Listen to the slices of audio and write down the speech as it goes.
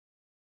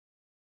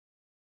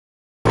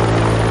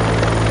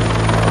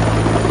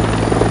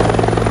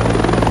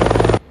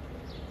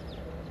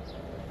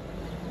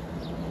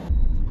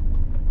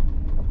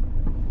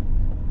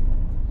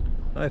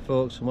Hi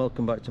folks, and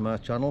welcome back to my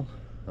channel.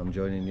 I'm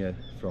joining you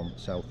from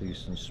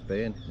southeastern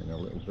Spain in a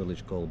little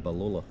village called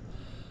Ballula.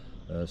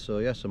 So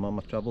yes, I'm on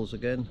my travels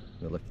again.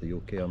 We left the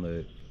UK on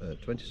the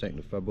 22nd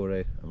of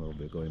February and we'll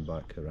be going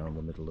back around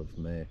the middle of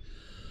May.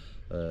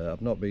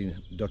 I've not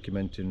been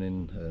documenting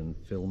and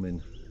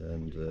filming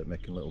and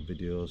making little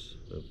videos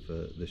of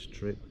this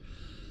trip.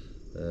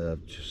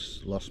 I've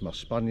just lost my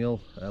spaniel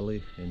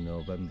Ellie in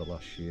November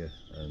last year,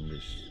 and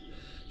it's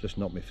just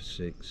knocked me for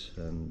six,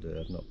 and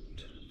I've not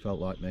felt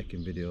like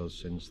making videos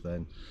since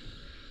then.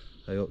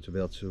 I hope to be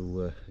able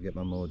to get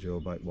my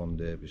mojo back one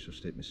day, but it's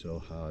just hit me so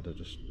hard.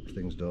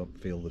 Things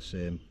don't feel the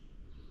same,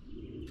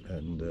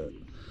 and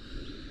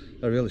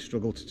I really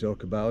struggle to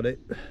talk about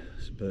it,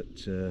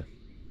 but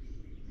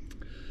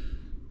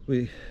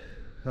we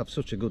have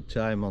such a good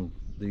time on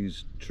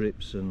these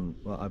trips and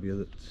what have you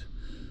that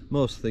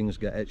most things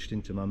get etched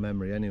into my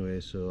memory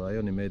anyway, so I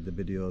only made the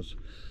videos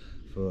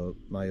for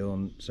my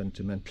own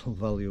sentimental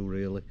value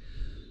really.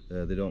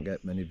 They don't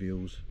get many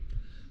views,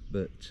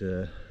 but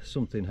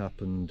something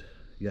happened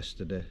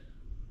yesterday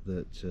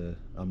that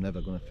I'm never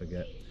going to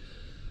forget,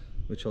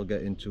 which I'll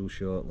get into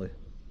shortly.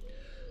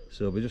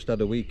 So we just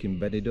had a week in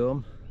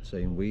Benidorm.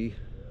 Saying we,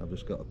 I've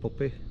just got a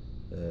puppy.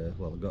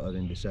 Well, I got her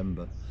in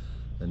December.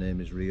 Her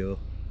name is Rio,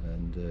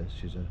 and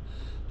she's a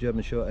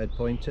German short-haired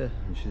pointer,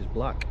 and she's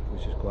black,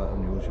 which is quite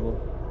unusual,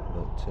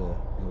 but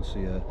you'll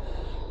see her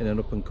in an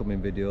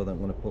up-and-coming video that I'm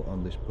going to put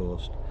on this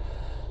post.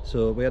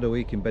 So we had a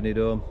week in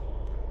Benidorm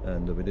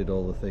and we did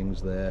all the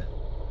things there,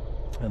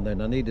 and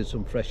then I needed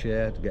some fresh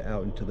air to get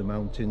out into the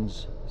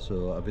mountains,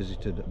 so I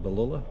visited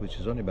Ballula, which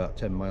is only about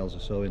 10 miles or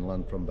so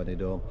inland from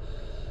Benidorm,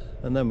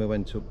 and then we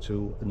went up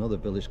to another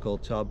village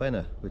called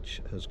Tarbena,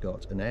 which has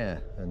got an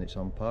air and it's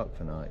on park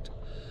for night.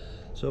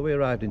 So we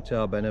arrived in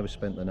Tarbena, we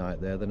spent the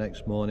night there. The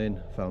next morning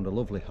found a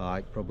lovely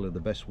hike, probably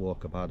the best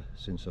walk I've had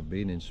since I've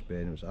been in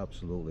Spain. It was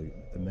absolutely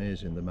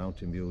amazing, the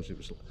mountain views. It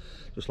was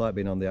just like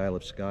being on the Isle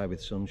of Skye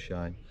with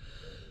sunshine.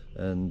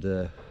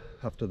 And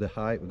after the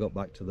hike we got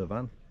back to the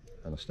van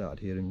and I started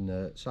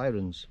hearing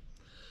sirens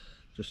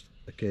just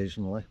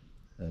occasionally,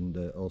 and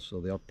also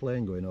the odd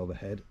plane going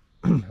overhead.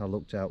 I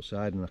looked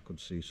outside and I could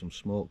see some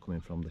smoke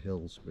coming from the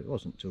hills, but it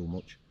wasn't too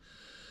much.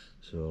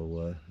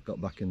 So got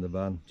back in the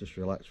van, just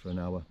relaxed for an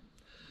hour,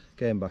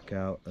 came back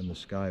out and the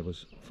sky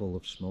was full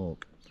of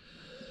smoke.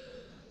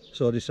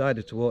 So I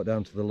decided to walk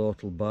down to the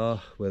local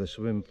bar where the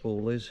swimming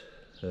pool is.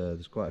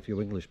 There's quite a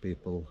few English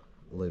people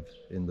live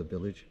in the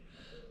village,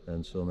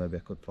 and so maybe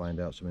I could find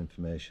out some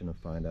information and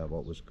find out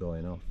what was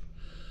going off.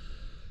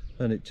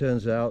 And it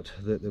turns out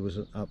that there was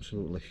an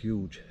absolutely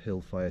huge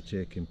hillfire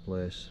taking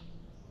place.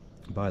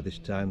 By this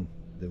time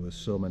there were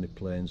so many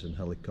planes and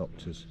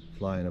helicopters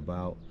flying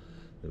about,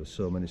 there were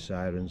so many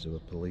sirens, there were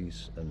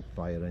police and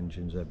fire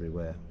engines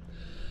everywhere.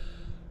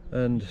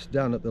 And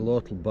down at the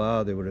local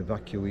bar there were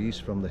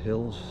evacuees from the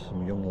hills.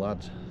 Some young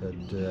lad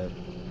had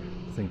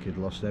I think he'd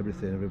lost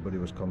everything. Everybody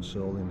was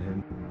consoling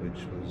him,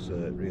 which was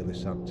really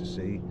sad to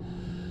see.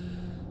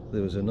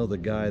 There was another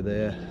guy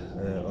there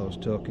I was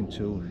talking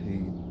to.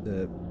 He'd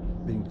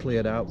been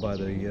cleared out by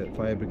the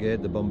fire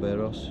brigade, the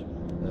bomberos.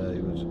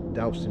 He was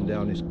dousing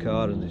down his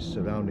car and his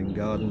surrounding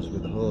gardens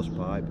with a hose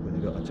pipe when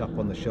he got a tap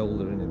on the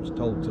shoulder and he was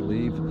told to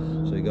leave,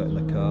 so he got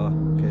in the car,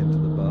 came to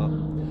the bar.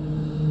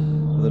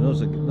 There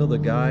was another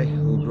guy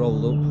who'd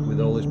rolled up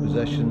with all his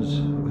possessions,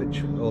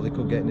 which all he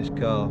could get in his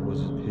car was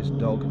his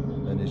dog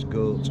and his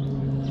goat.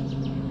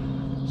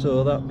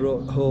 So that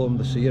brought home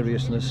the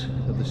seriousness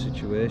of the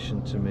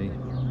situation to me,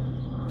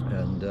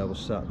 and I was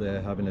sat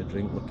there having a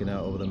drink looking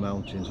out over the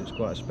mountains. It's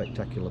quite a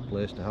spectacular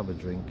place to have a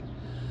drink,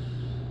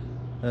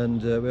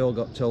 and we all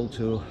got told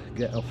to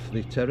get off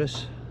the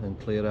terrace and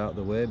clear out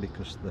the way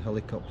because the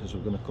helicopters were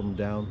going to come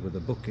down with the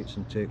buckets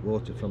and take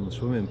water from the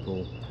swimming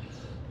pool.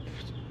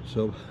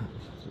 So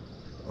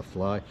a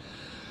fly.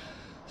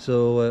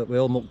 So we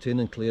all mucked in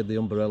and cleared the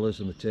umbrellas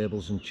and the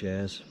tables and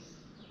chairs,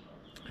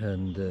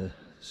 and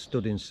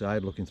stood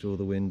inside looking through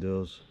the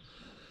windows,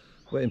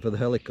 waiting for the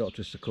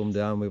helicopters to come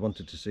down. We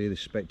wanted to see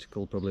this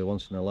spectacle, probably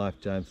once in a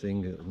lifetime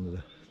thing,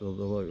 and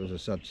although it was a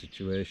sad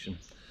situation,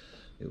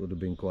 it would have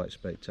been quite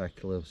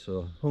spectacular.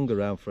 So hung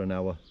around for an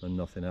hour and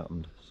nothing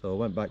happened. So I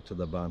went back to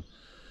the van,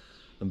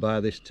 and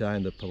by this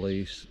time the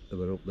police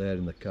were up there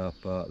in the car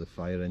park, the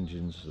fire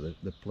engines,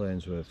 the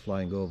planes were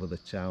flying over the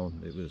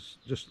town. It was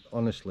just,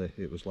 honestly,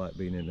 it was like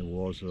being in a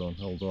war zone.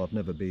 Although I've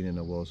never been in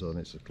a war zone,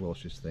 it's the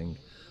closest thing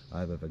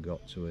I've ever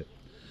got to it.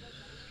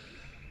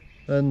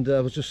 And I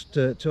was just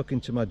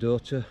talking to my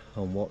daughter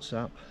on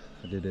WhatsApp.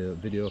 I did a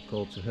video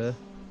call to her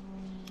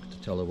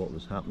to tell her what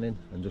was happening,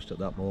 and just at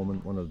that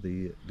moment one of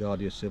the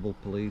Guardia Civil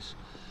police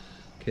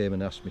came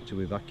and asked me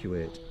to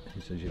evacuate. He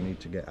says, "You need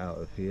to get out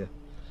of here,"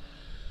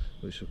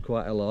 which was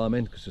quite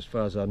alarming because as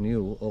far as I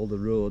knew all the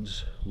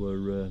roads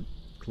were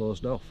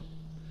closed off.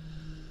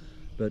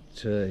 But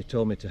he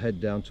told me to head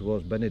down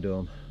towards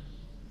Benidorm,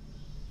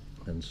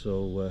 and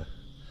so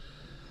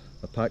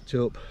I packed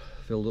up,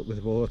 filled up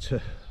with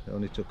water. It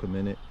only took a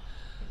minute,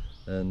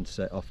 and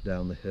set off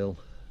down the hill.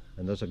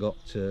 And as I got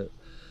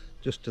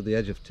just to the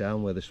edge of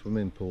town where the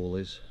swimming pool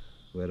is,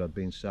 where I'd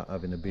been sat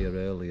having a beer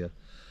earlier,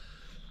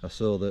 I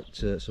saw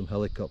that some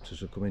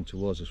helicopters were coming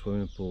towards the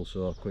swimming pool,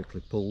 so I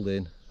quickly pulled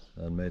in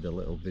and made a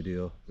little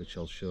video which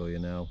I'll show you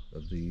now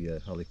of the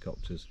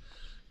helicopters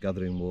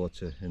gathering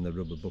water in the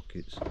rubber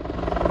buckets.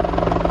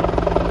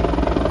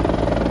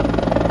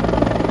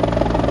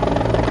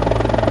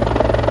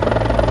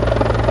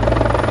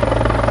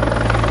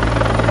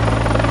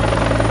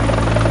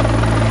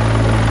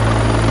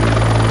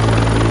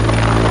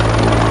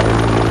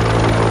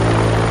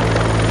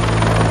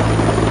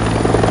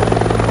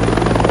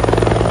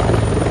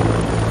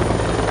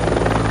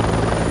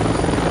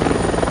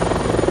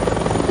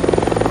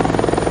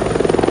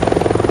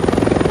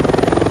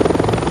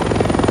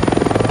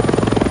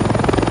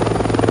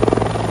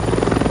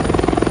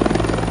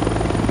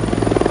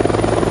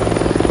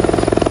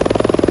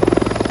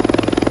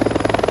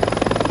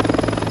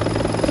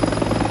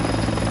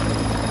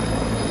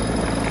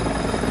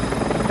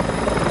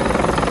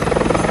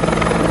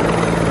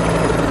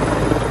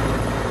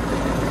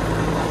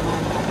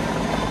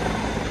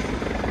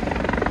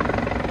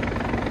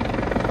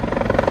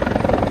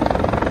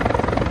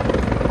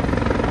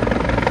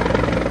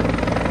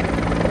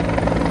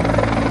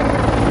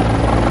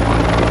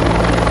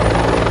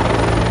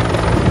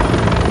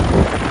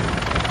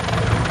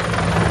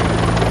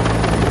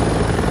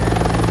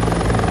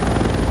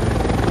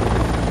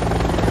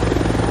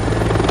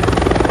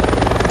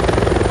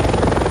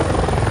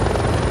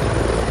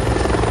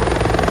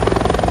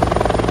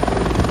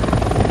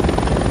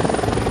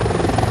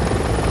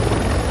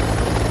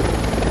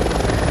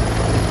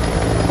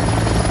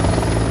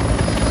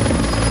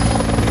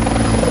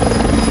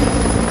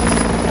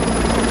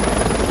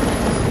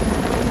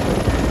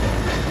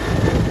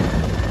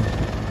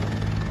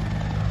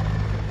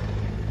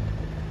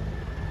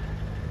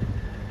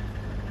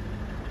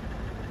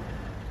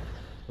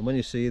 And when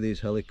you see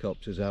these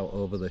helicopters out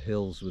over the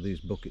hills with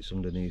these buckets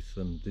underneath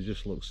them, they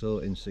just look so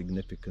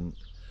insignificant.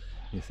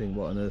 You think,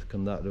 what on earth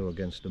can that do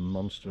against a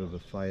monster of a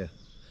fire?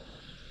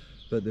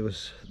 But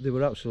they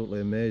were absolutely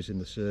amazing,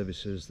 the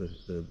services,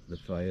 the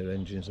fire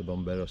engines, the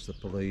bomberos, the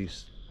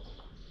police,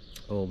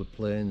 all the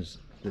planes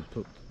they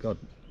put. God,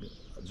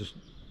 I just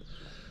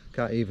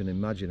can't even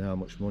imagine how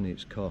much money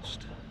it's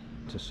cost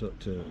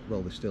to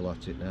well, they're still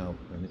at it now,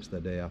 and it's the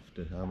day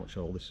after, how much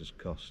all this has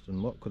cost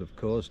and what could have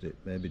caused it.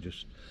 Maybe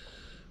just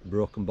a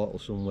broken bottle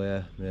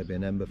somewhere, maybe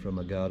an ember from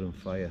a garden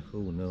fire,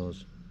 who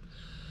knows.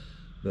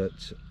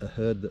 But I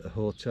heard that a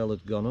hotel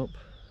had gone up,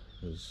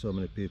 as so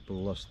many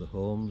people lost their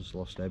homes,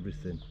 lost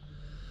everything.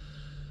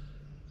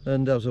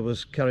 And as I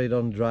was carried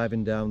on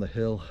driving down the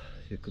hill,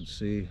 you could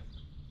see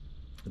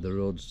the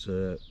roads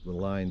were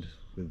lined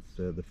with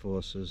the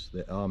forces.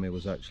 The army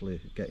was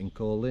actually getting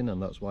called in,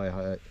 and that's why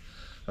I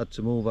had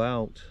to move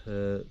out,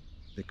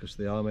 because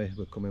the army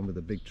were coming with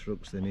the big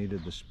trucks. They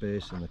needed the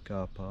space in the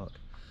car park.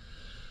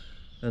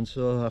 And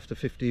so after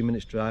 15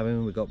 minutes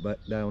driving, we got back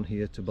down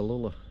here to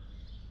Ballula.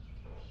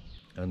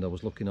 And I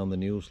was looking on the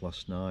news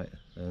last night,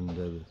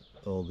 and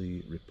all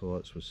the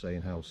reports were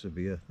saying how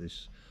severe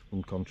this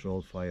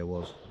uncontrolled fire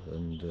was,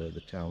 and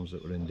the towns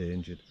that were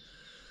endangered.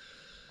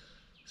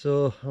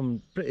 So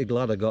I'm pretty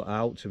glad I got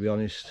out, to be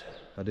honest.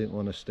 I didn't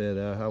want to stay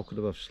there. How could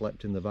I have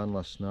slept in the van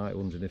last night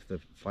wondering if the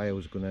fire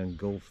was going to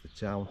engulf the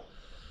town?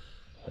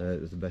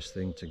 It was the best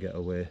thing to get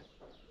away,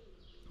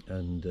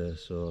 and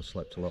so I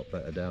slept a lot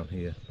better down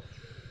here.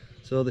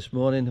 So this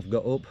morning I've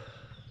got up,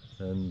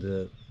 and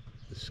the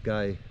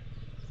sky,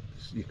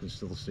 you can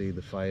still see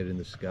the fire in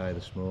the sky,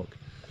 the smoke.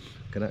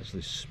 I can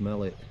actually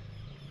smell it.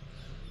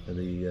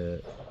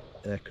 The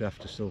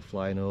aircraft are still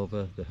flying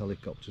over, the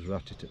helicopters are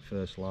at it at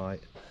first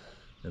light,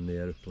 and the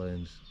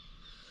aeroplanes.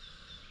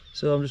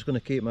 So I'm just going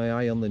to keep my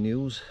eye on the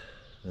news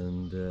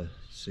and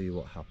see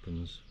what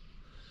happens.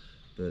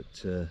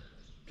 But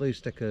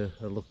please take a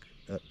look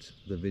at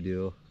the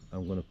video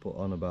I'm going to put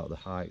on about the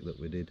hike that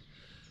we did,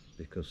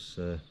 because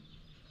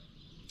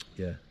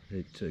yeah,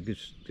 it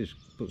just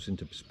puts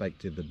into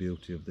perspective the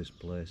beauty of this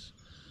place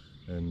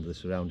and the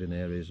surrounding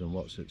areas and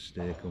what's at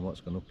stake and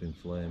what's gone up in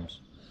flames.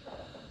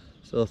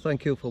 So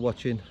thank you for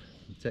watching,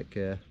 take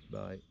care,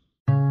 bye.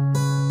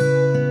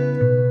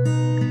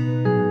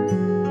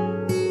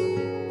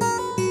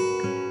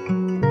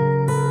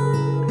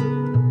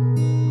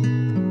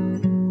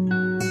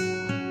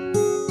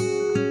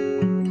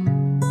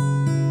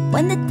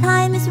 When the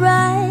time is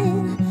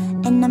right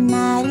and I'm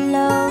not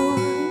alone,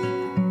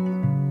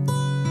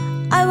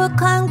 I will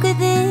conquer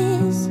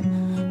this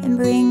and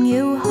bring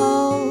you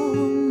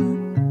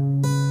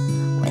home.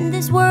 When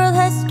this world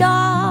has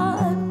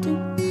stopped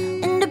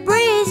and the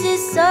breeze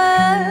is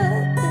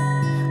up,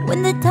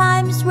 when the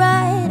time is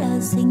right,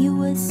 I'll sing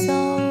you a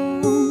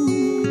song.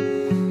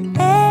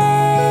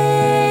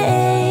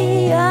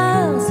 Hey,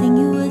 I'll sing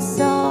you a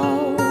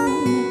song.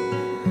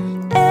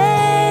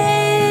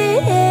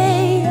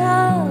 Hey,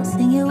 I'll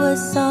sing you a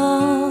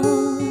song.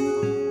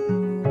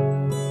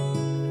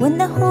 When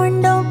the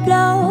horn don't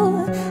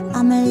blow,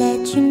 I'ma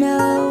let you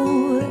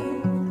know.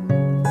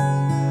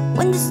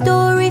 When the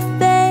story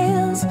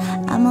fails,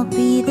 I'ma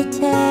be the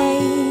tape.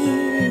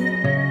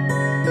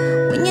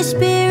 When your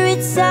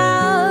spirit's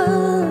out,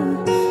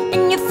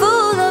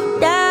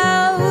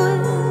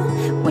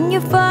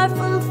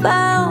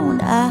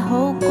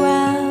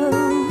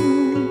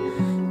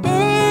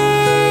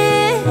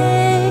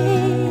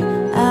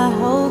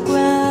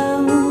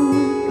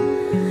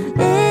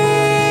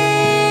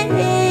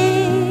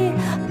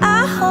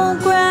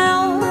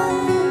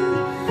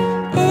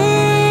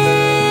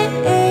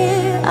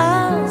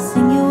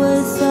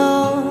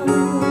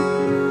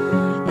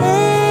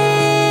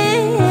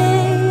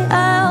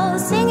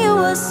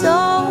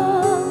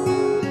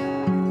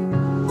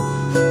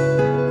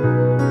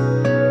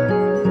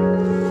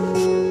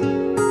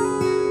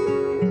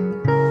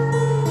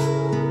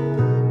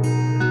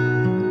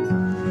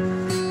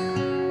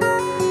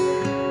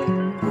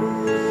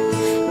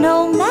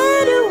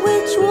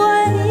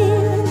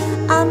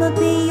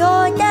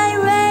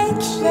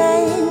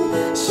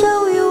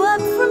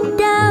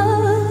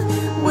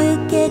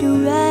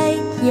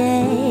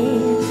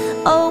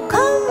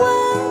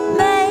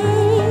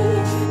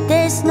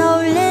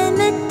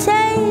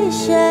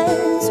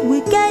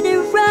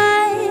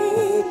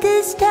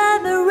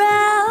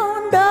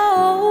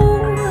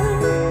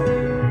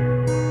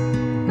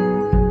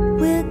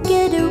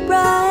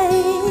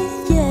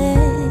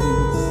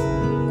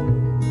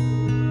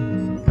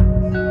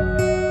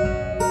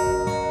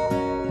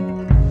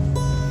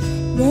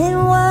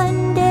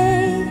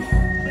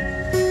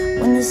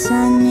 the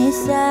sun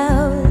is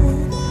out,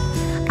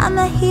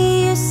 I'ma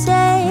hear you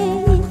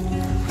say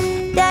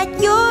that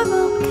you're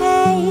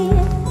okay,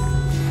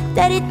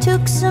 that it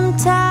took some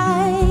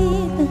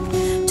time,